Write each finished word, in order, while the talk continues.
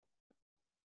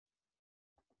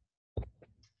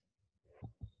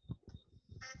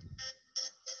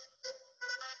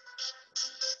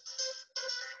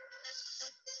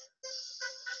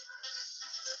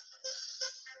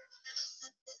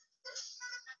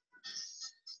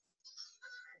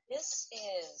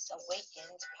is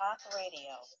Awakened Path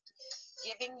Radio,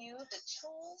 giving you the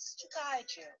tools to guide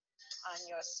you on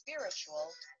your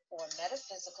spiritual or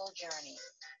metaphysical journey.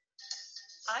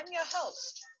 I'm your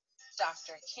host,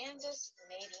 Dr. Candace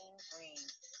Nadine Green.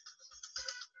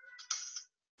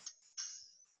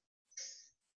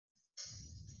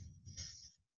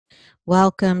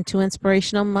 Welcome to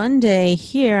Inspirational Monday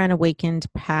here on Awakened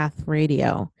Path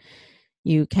Radio.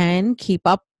 You can keep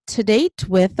up to date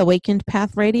with Awakened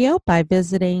Path Radio by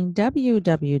visiting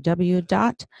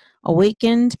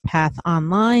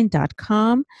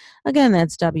www.awakenedpathonline.com. Again,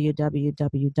 that's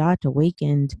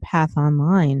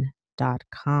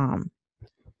www.awakenedpathonline.com.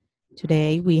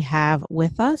 Today we have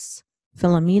with us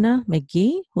Philomena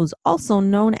McGee, who's also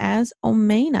known as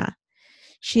Omena.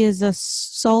 She is a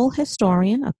soul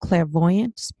historian, a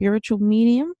clairvoyant, spiritual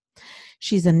medium.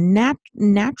 She's a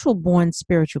natural-born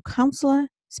spiritual counselor,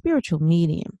 spiritual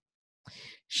medium.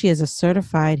 She is a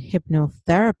certified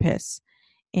hypnotherapist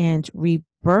and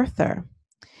rebirther.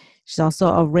 She's also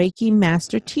a Reiki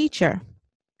master teacher.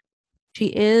 She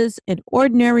is an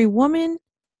ordinary woman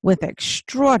with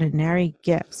extraordinary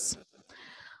gifts.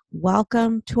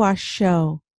 Welcome to our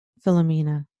show,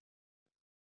 Philomena.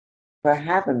 For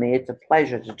having me. It's a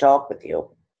pleasure to talk with you.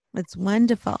 It's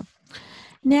wonderful.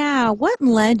 Now, what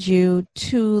led you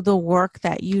to the work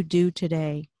that you do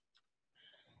today?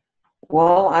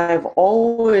 Well, I've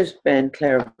always been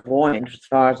clairvoyant as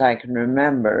far as I can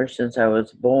remember since I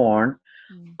was born.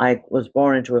 I was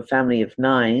born into a family of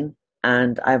 9,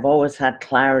 and I've always had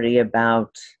clarity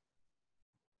about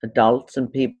adults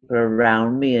and people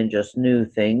around me and just knew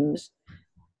things.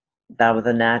 That was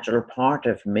a natural part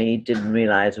of me. Didn't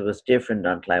realize it was different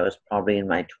until I was probably in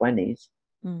my 20s.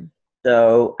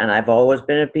 So, and I've always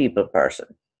been a people person.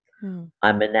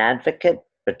 I'm an advocate,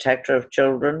 protector of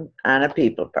children, and a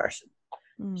people person.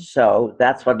 So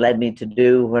that's what led me to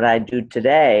do what I do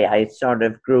today. I sort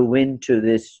of grew into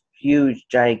this huge,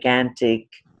 gigantic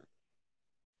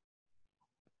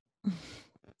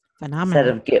Phenomenal set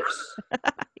of gifts.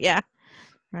 Yeah,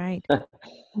 right.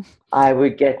 I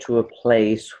would get to a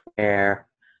place where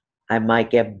I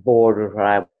might get bored with what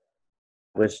I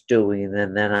was doing,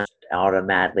 and then I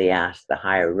automatically ask the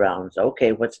higher realms,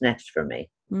 okay, what's next for me?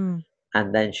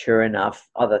 And then sure enough,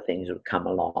 other things would come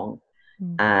along.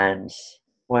 And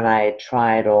when I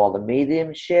tried all the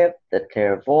mediumship, the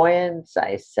clairvoyance,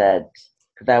 I said,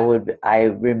 because I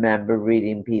remember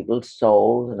reading people's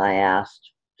souls, and I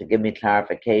asked to give me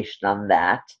clarification on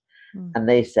that. And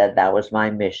they said that was my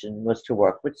mission, was to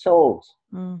work with souls.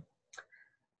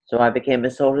 So I became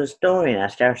a soul historian. I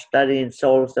started studying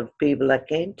souls of people that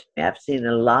came to me. I've seen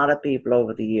a lot of people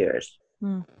over the years.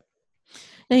 Now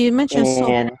you mentioned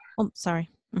soul. Oh, sorry.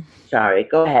 Sorry,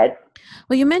 go ahead.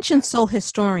 Well, you mentioned soul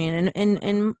historian,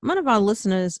 and some of our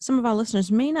listeners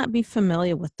may not be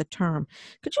familiar with the term.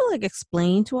 Could you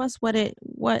explain to us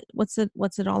what's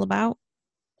it all about?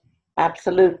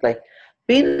 Absolutely.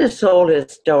 Being a soul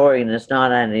historian is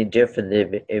not any different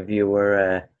if you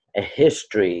were a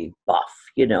history buff.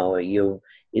 You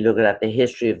look at the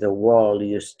history of the world,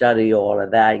 you study all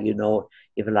of that, you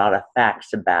have a lot of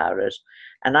facts about it.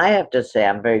 And I have to say,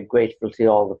 I'm very grateful to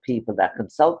all the people that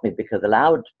consult me, because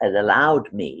it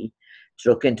allowed me to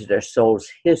look into their soul's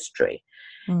history.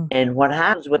 And what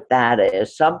happens with that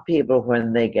is some people,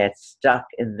 when they get stuck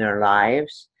in their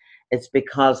lives, it's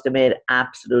because they made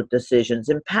absolute decisions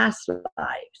in past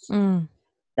lives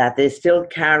that they still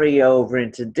carry over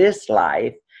into this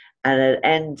life, and it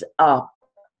ends up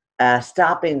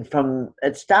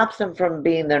it stops them from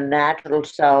being their natural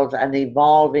selves and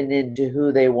evolving into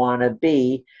who they want to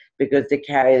be, because they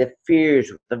carry the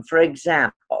fears with them. For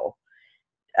example,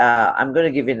 I'm going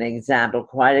to give you an example.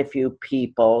 Quite a few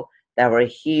people that were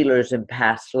healers in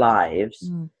past lives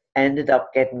ended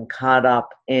up getting caught up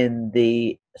in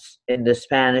the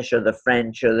Spanish or the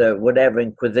French or the whatever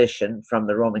Inquisition from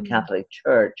the Roman Catholic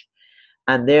Church.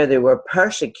 And there they were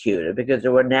persecuted because they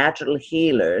were natural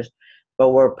healers,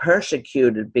 but were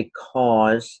persecuted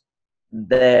because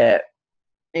the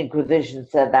Inquisition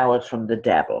said that was from the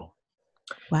devil.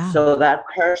 Wow. So that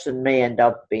person may end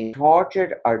up being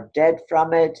tortured or dead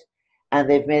from it, and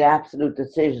they've made absolute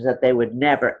decisions that they would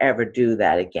never, ever do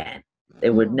that again. They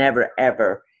would never,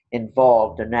 ever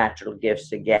involve their natural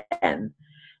gifts again.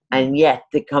 And yet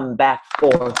they come back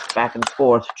and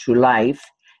forth to life,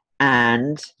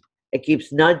 and it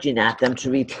keeps nudging at them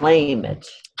to reclaim it.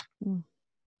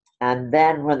 And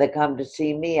then when they come to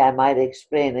see me, I might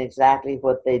explain exactly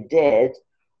what they did,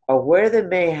 or where they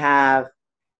may have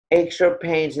aches or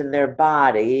pains in their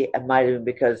body. It might have been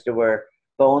because their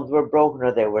bones were broken,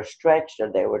 or they were stretched, or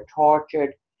they were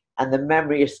tortured, and the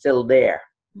memory is still there.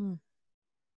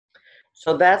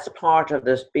 So that's part of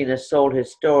this being a soul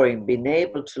historian, being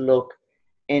able to look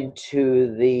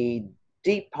into the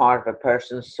deep part of a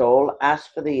person's soul,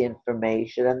 ask for the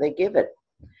information, and they give it.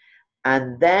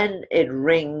 And then it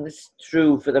rings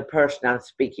through for the person I'm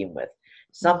speaking with.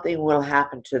 Something will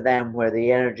happen to them where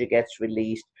the energy gets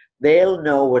released. They'll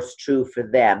know what's true for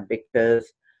them because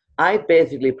I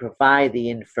basically provide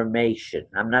the information.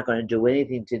 I'm not going to do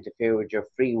anything to interfere with your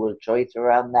free will choice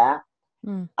around that.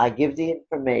 I give the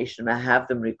information. I have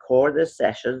them record the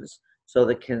sessions so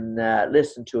they can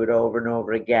listen to it over and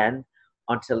over again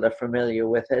until they're familiar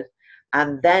with it.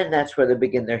 And then that's where they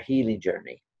begin their healing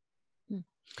journey.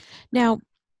 Now,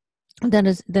 that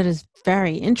is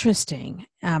very interesting.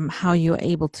 How you're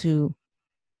able to,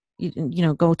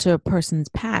 go to a person's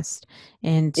past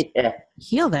and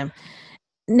heal them.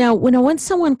 Now, when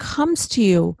someone comes to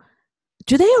you,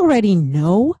 do they already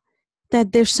know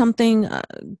that there's something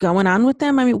going on with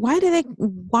them? I mean, why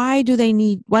do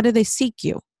they seek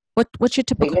you? What's your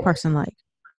typical person like?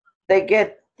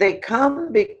 They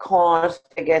come because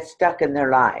they get stuck in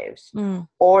their lives,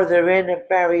 or they're in a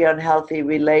very unhealthy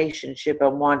relationship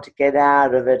and want to get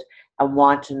out of it and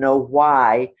want to know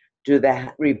why do they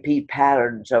repeat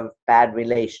patterns of bad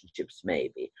relationships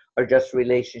maybe, or just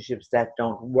relationships that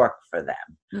don't work for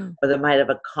them. Or they might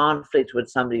have a conflict with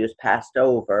somebody who's passed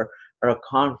over, or a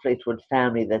conflict with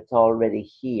family that's already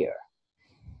here.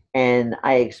 And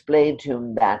I explained to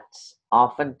him that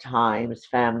oftentimes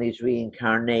families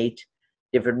reincarnate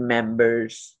different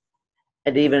members.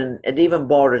 It even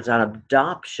borders on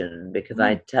adoption, because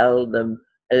I tell them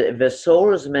if a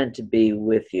soul is meant to be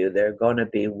with you, they're going to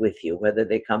be with you, whether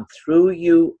they come through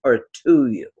you or to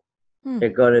you. They're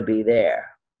going to be there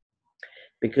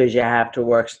because you have to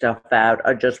work stuff out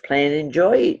or just plain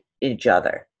enjoy each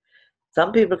other.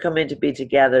 Some people come in to be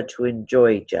together to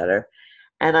enjoy each other.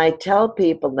 And I tell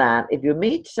people that if you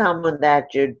meet someone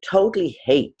that you totally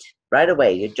hate right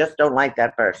away, you just don't like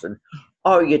that person,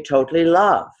 or you totally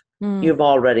love, you've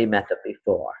already met them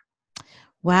before.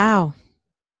 Wow.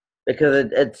 Because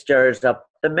it stirs up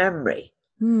the memory.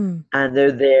 And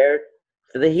they're there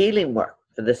for the healing work,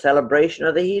 for the celebration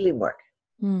of the healing work.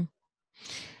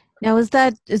 Now, is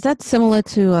that similar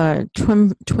to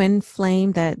twin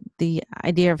flame, that the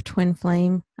idea of twin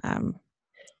flame?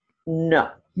 No.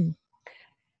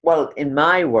 Well, in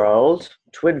my world,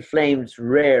 twin flames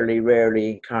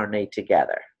rarely incarnate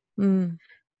together.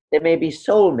 They may be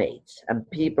soulmates, and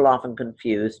people often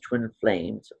confuse twin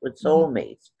flames with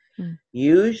soulmates.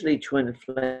 Usually twin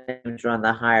flames are on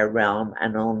the higher realm,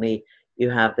 and only you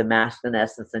have the masculine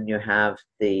essence and you have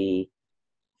the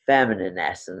feminine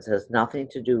essence. It has nothing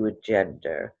to do with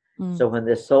gender. So when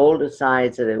the soul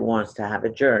decides that it wants to have a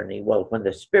journey, well, when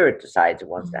the spirit decides it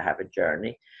wants to have a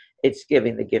journey, it's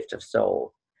giving the gift of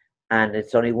soul. And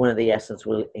it's only one of the essence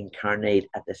will incarnate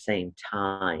at the same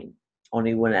time.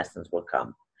 Only one essence will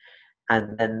come.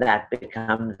 And then that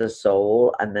becomes the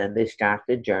soul, and then they start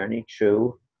the journey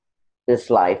through this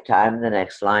lifetime, the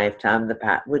next lifetime, the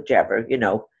past, whichever,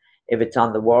 if it's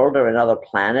on the world or another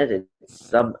planet,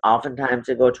 oftentimes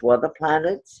they go to other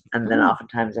planets, and then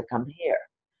oftentimes they come here.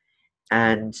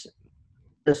 And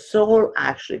the soul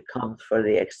actually comes for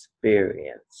the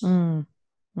experience.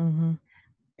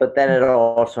 But then it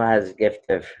also has a gift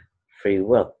of free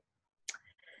will.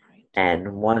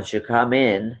 And once you come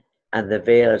in and the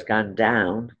veil has gone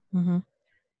down,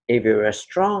 if you're a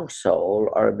strong soul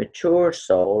or a mature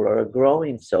soul or a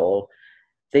growing soul,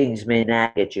 things may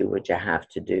nag at you, which you have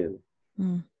to do.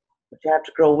 But you have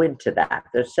to grow into that.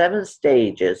 There's 7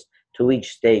 stages to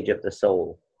each stage of the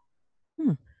soul.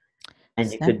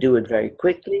 And you could do it very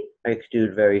quickly or you could do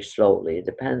it very slowly. It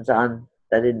depends on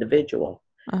that individual.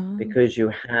 Because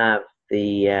you have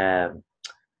the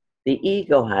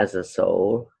ego has a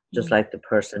soul, just like the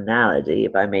personality,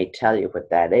 if I may tell you what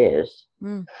that is.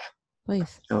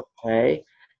 Please. Okay.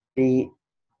 The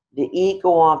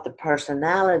ego of the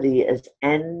personality is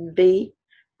envy,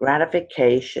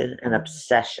 gratification, and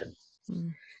obsession.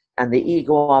 And the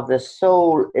ego of the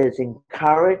soul is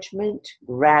encouragement,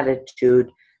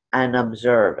 gratitude, and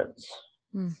observance.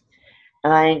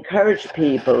 And I encourage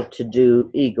people to do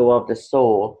ego of the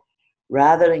soul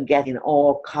rather than getting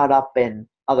all caught up in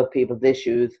other people's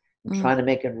issues and trying to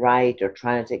make it right or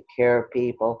trying to take care of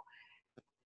people.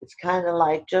 It's kind of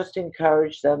like just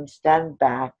encourage them, stand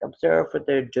back, observe what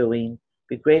they're doing,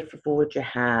 be grateful for what you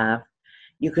have.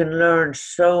 You can learn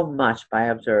so much by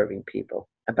observing people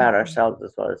about ourselves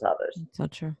as well as others. So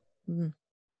true.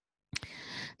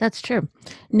 That's true.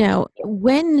 Now,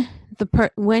 when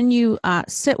you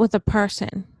sit with a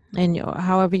person and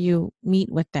however you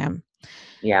meet with them,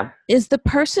 Yeah. is the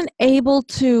person able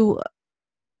to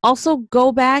also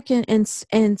go back and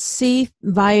see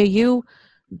via you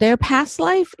their past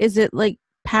life? Is it like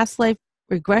past life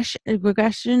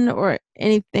regression or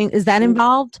anything? Is that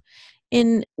involved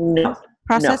in No, no.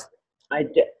 process? I,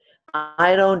 d-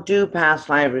 I don't do past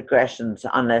life regressions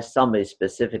unless somebody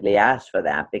specifically asks for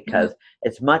that, Mhm. because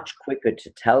it's much quicker to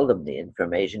tell them the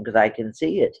information because I can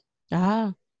see it.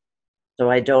 Ah. So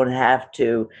I don't have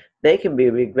to, they can be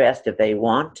regressed if they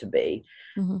want to be,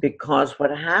 Hmm. because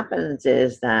what happens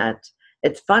is that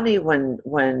it's funny when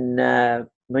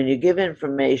you give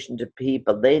information to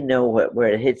people, they know where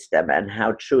it hits them and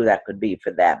how true that could be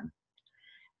for them.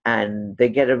 And they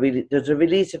get there's a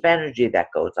release of energy that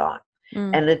goes on.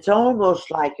 Mm. And it's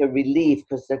almost like a relief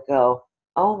because they go,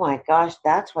 oh my gosh,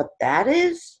 that's what that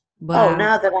is? Oh, Wow.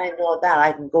 now that I know that,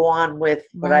 I can go on with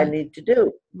what I Right. need to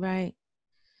do. Right.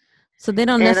 So they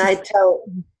don't And I necessarily. tell,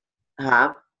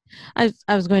 huh?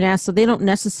 I was going to ask. So they don't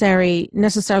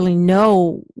necessarily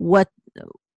know what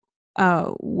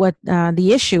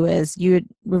the issue is. You're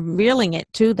revealing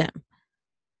it to them.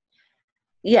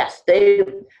 Yes, they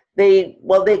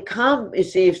come, you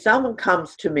see, if someone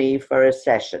comes to me for a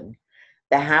session,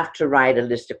 they have to write a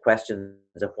list of questions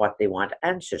of what they want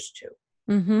answers to.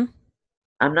 Mm-hmm.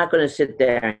 I'm not going to sit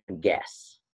there and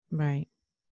guess. Right.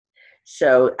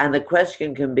 So, and the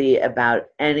question can be about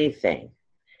anything.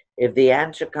 If the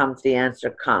answer comes, the answer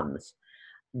comes.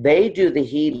 They do the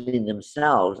healing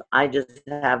themselves. I just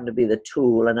happen to be the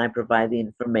tool and I provide the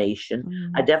information.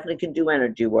 I Mm-hmm. definitely can do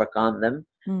energy work on them.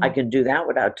 I Mm-hmm. can do that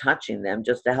without touching them,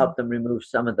 just to help them remove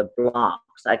some of the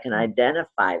blocks. I can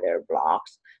identify their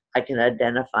blocks. I can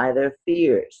identify their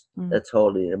fears that's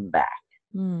holding them back.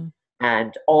 Mm-hmm.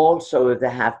 And also if they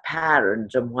have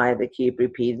patterns and why they keep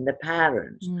repeating the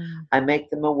patterns. Mm-hmm. I make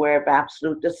them aware of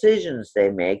absolute decisions they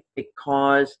make,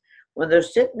 because when they're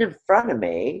sitting in front of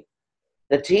me,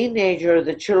 the teenager or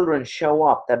the children show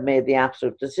up that made the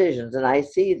absolute decisions, and I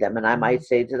see them, and I might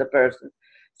say to the person,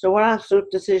 so what absolute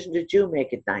decision did you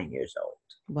make at 9 years old?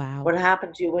 Wow. What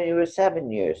happened to you when you were 7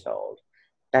 years old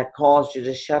that caused you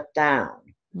to shut down?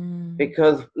 Mm-hmm.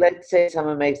 Because let's say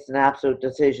someone makes an absolute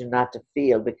decision not to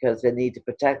feel because they need to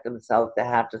protect themselves, they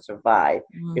have to survive.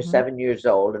 You're 7 years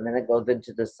old, and then it goes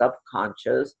into the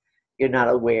subconscious. You're not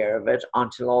aware of it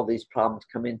until all these problems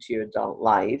come into your adult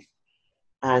life.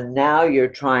 And now you're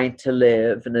trying to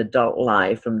live an adult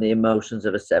life from the emotions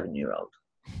of a 7-year-old.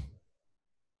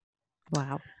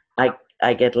 Wow.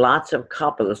 I get lots of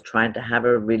couples trying to have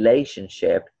a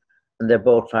relationship, and they're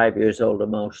both 5 years old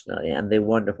emotionally, and they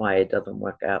wonder why it doesn't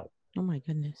work out. Oh my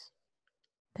goodness.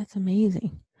 That's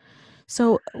amazing.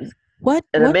 So what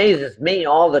It amazes me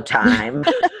all the time.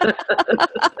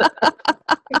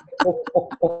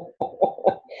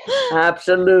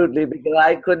 Absolutely, because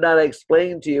I could not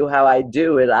explain to you how I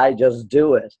do it. I just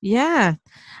do it. Yeah.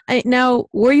 Now,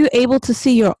 were you able to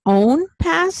see your own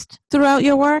past throughout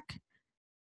your work?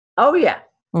 Oh yeah.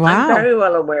 I'm Wow. very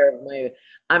well aware of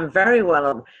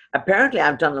apparently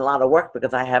I've done a lot of work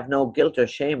because I have no guilt or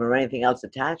shame or anything else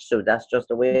attached to it. That's just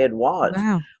the way it was.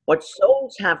 Wow. What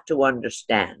souls have to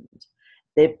understand,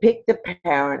 they pick the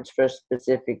parents for a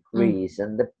specific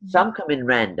reason. Some come in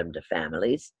random to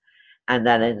families, and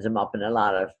that ends them up in a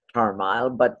lot of turmoil,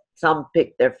 but some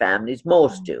pick their families,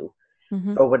 most do,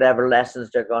 for whatever lessons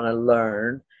they're going to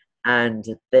learn, and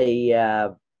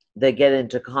they get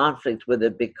into conflict with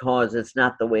it because it's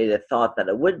not the way they thought that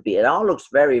it would be. It all looks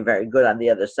very, very good on the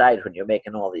other side when you're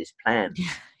making all these plans.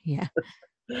 Yeah.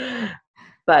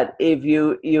 But if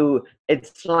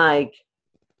it's like,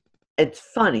 it's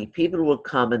funny. People will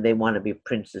come and they want to be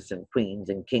princes and queens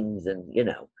and kings, and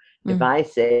if I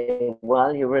say,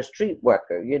 well, you were a street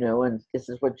worker, and this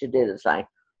is what you did, it's like,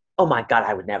 oh my God,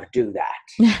 I would never do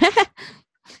that.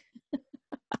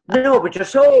 No, but your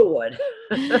soul would.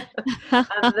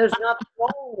 And there's nothing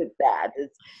wrong with that.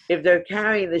 It's, if they're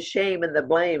carrying the shame and the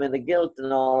blame and the guilt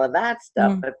and all of that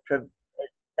stuff,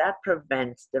 that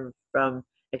prevents them from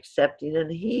accepting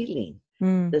and healing.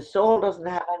 The soul doesn't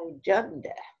have any gender.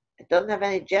 It doesn't have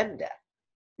any gender.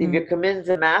 If you come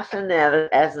into masculine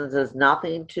essence, has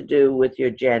nothing to do with your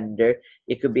gender.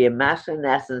 You could be a masculine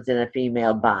essence in a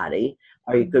female body,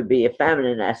 or you could be a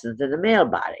feminine essence in a male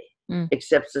body.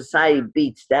 Except society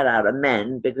beats that out of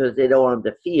men because they don't want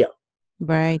them to feel.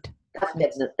 Right.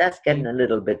 That's getting a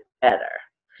little bit better.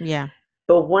 Yeah.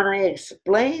 But when I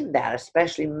explain that,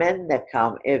 especially men that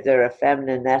come, if they're a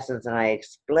feminine essence, and I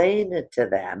explain it to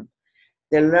them,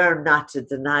 they learn not to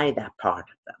deny that part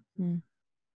of them.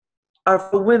 Or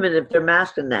for women, if they're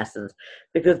masculine essence,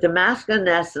 because the masculine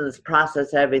essence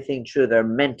process everything through their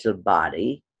mental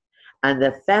body, and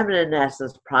the feminine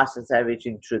essence process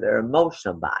everything through their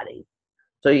emotional body.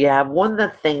 So you have one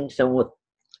that thinks and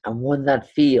and one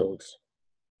that feels.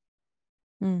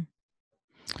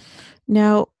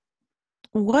 Now,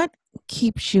 what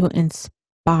keeps you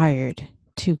inspired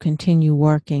to continue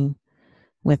working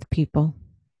with people?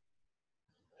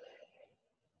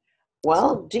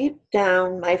 Well, deep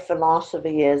down, my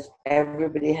philosophy is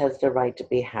everybody has the right to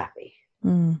be happy.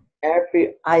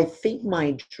 I think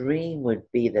my dream would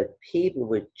be that people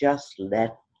would just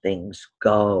let things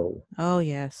go. Oh,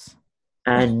 yes.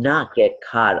 And not get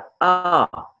caught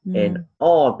up in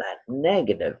all that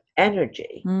negative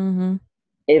energy.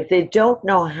 If they don't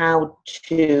know how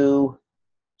to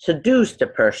seduce the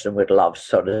person with love,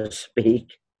 so to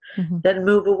speak, then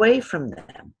move away from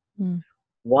them.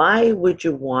 Why would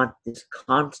you want this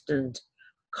constant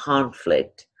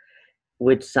conflict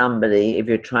with somebody if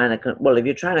you're trying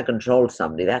to control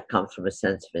somebody? That comes from a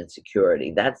sense of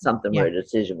insecurity. That's something where a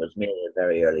decision was made at a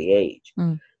very early age,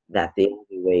 that they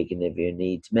only awaken if your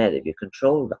needs met, if you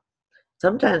control them.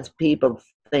 Sometimes people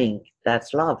think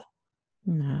that's love.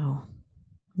 No,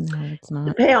 it's not.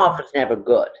 The payoff is never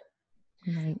good.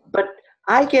 Right. But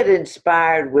I get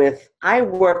inspired I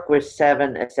work with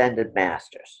 7 ascended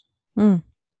masters.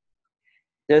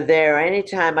 They're there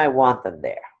anytime I want them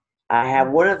there. I have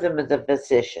one of them as a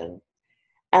physician,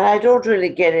 and I don't really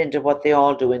get into what they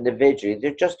all do individually.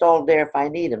 They're just all there if I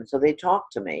need them. So they talk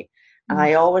to me. And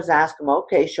I always ask them,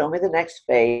 okay, show me the next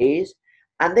phase.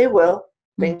 And they will.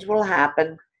 Things will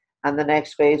happen, and the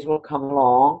next phase will come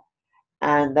along.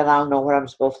 And then I'll know what I'm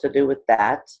supposed to do with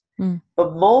that.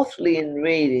 But mostly in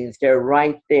readings, they're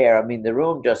right there. I mean, the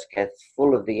room just gets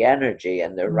full of the energy,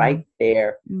 and they're right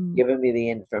there giving me the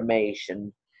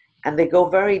information. And they go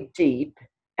very deep.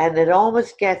 And it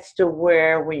almost gets to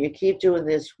where when you keep doing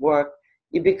this work,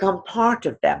 you become part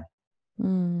of them.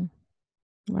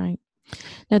 Right.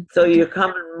 So you're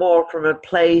coming more from a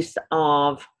place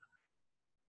of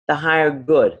the higher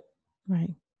good.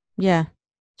 Right. Yeah,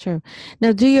 true.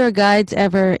 Now, do your guides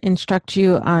ever instruct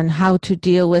you on how to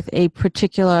deal with a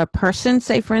particular person,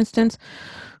 say, for instance,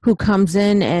 who comes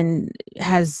in and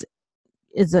is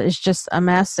just a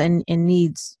mess and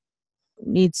needs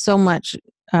so much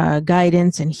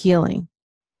guidance and healing?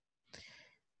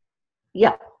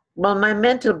 Yeah. Well, my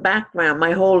mental background,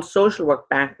 my whole social work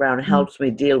background helps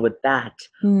me deal with that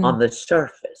on the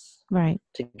surface. Right.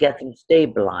 To get them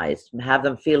stabilized, have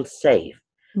them feel safe,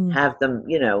 have them,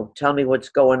 tell me what's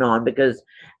going on, because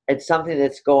it's something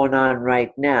that's going on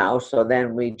right now. So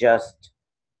then we just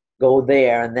go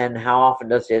there, and then how often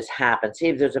does this happen? See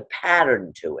if there's a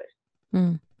pattern to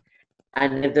it.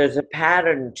 And if there's a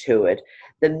pattern to it,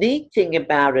 the neat thing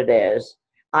about it is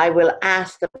I will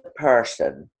ask the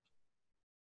person,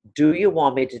 do you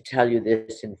want me to tell you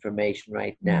this information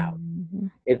right now?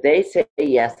 If they say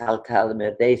yes, I'll tell them.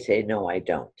 If they say no, I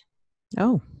don't.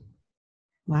 Oh,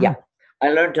 wow. Yeah. I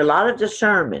learned a lot of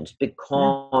discernment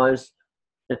because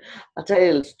I'll tell you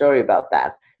a little story about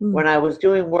that. When I was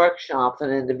doing workshops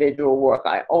and individual work,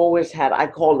 I always I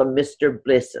call them Mr.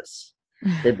 Blisses.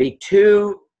 There'd be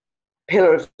 2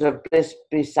 pillars of bliss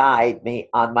beside me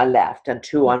on my left and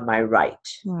 2 on my right.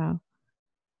 Wow.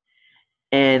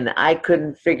 And I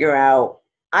couldn't figure out,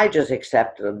 I just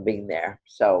accepted them being there.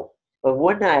 So, but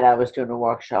one night I was doing a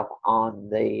workshop on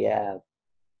the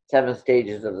 7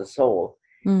 stages of the soul.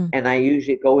 And I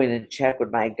usually go in and check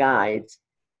with my guides,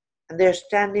 and they're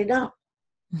standing up.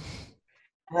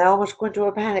 And I almost go into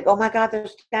a panic. Oh my God, they're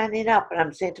standing up. And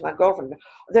I'm saying to my girlfriend,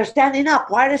 they're standing up.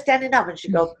 Why are they standing up? And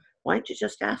she goes, why don't you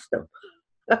just ask them?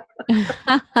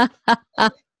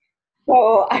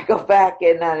 So I go back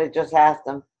in and I just asked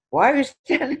them, why are you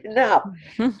standing up?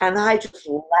 And I just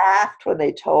laughed when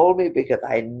they told me, because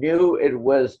I knew it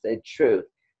was the truth.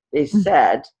 They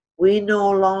said, we no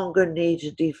longer need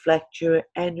to deflect your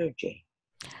energy.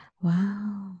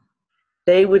 Wow.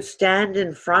 They would stand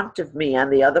in front of me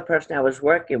and the other person I was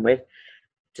working with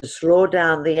to slow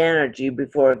down the energy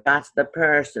before it got to the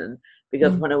person,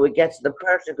 because when it would get to the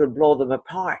person, it could blow them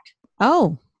apart.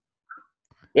 Oh.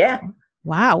 Yeah.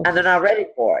 Wow. And they're not ready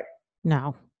for it.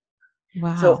 No.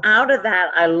 Wow. So out of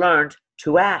that, I learned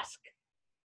to ask.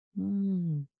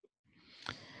 Now,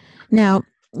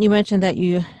 you mentioned that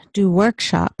you do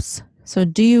workshops. So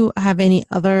do you have any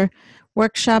other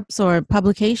workshops or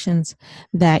publications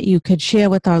that you could share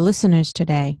with our listeners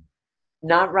today?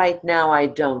 Not right now, I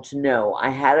don't know. I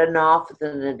had an office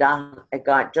and it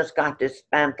just got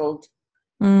dismantled.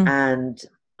 And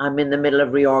I'm in the middle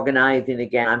of reorganizing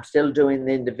again. I'm still doing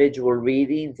the individual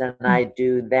readings, and I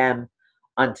do them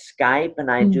on Skype,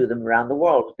 and I do them around the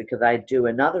world because I do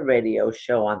another radio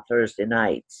show on Thursday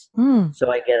nights.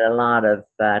 So I get a lot of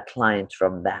clients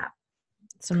from that.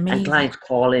 It's amazing. And clients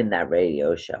call in that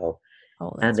radio show,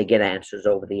 and they get answers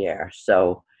over the air.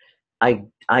 So I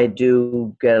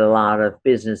do get a lot of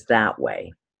business that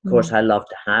way. Of course, I love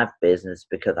to have business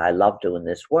because I love doing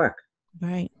this work.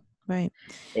 Right, right.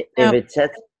 If Now, it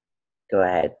sets, go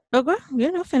ahead. oh, go.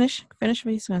 Finish what you're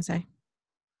going to say.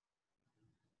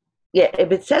 Yeah,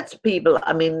 if it sets people,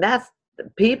 I mean, that's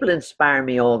people inspire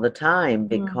me all the time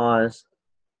because,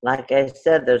 like I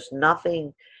said, there's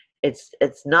nothing. It's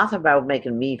not about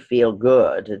making me feel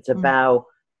good. It's about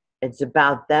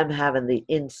them having the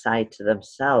insight to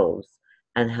themselves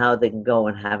and how they can go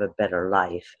and have a better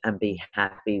life and be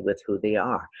happy with who they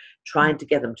are. Trying to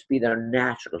get them to be their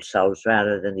natural selves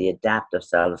rather than the adaptive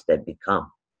selves they've become.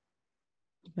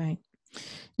 Right.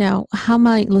 Now, how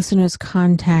might listeners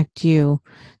contact you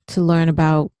to learn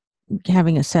about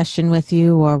having a session with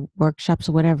you or workshops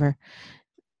or whatever?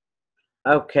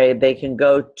 Okay, they can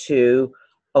go to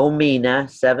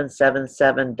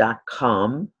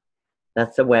omena777.com.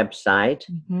 That's the website.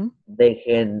 Mm-hmm. They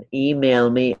can email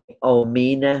me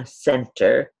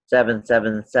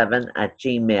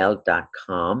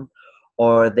omenacenter777@gmail.com,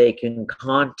 or they can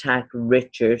contact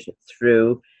Richard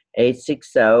through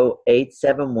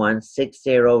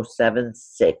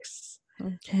 860-871-6076.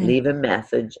 Okay. Leave a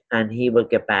message and he will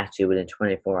get back to you within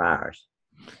 24 hours.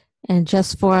 And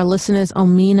just for our listeners,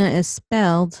 Omena is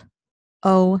spelled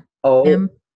O-M. O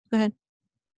Go ahead.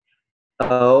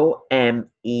 O-M-E-N-A.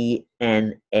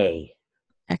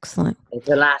 Excellent. It's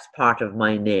the last part of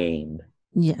my name.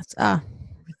 Yes.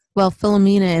 Well,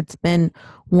 Philomena, it's been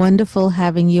wonderful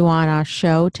having you on our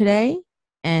show today.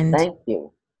 And Thank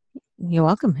you. you're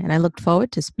welcome. And I look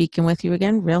forward to speaking with you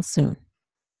again real soon.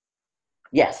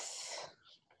 Yes.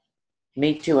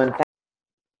 Me too. And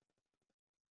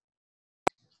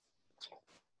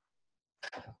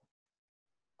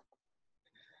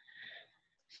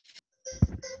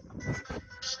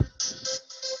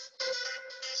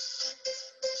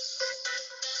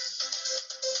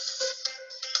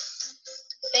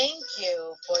Thank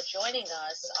you for joining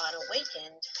us on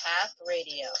Awakened Path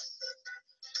Radio.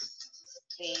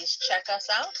 Please check us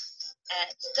out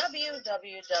at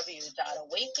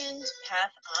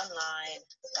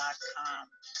www.awakenedpathonline.com.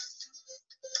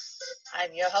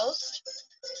 I'm your host,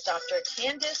 Dr.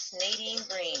 Candice Nadine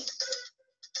Green,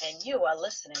 and you are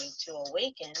listening to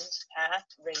Awakened Path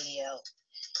Radio,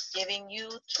 giving you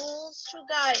tools to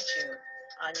guide you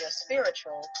on your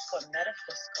spiritual or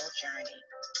metaphysical journey.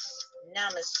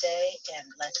 Namaste and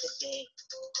blessed day.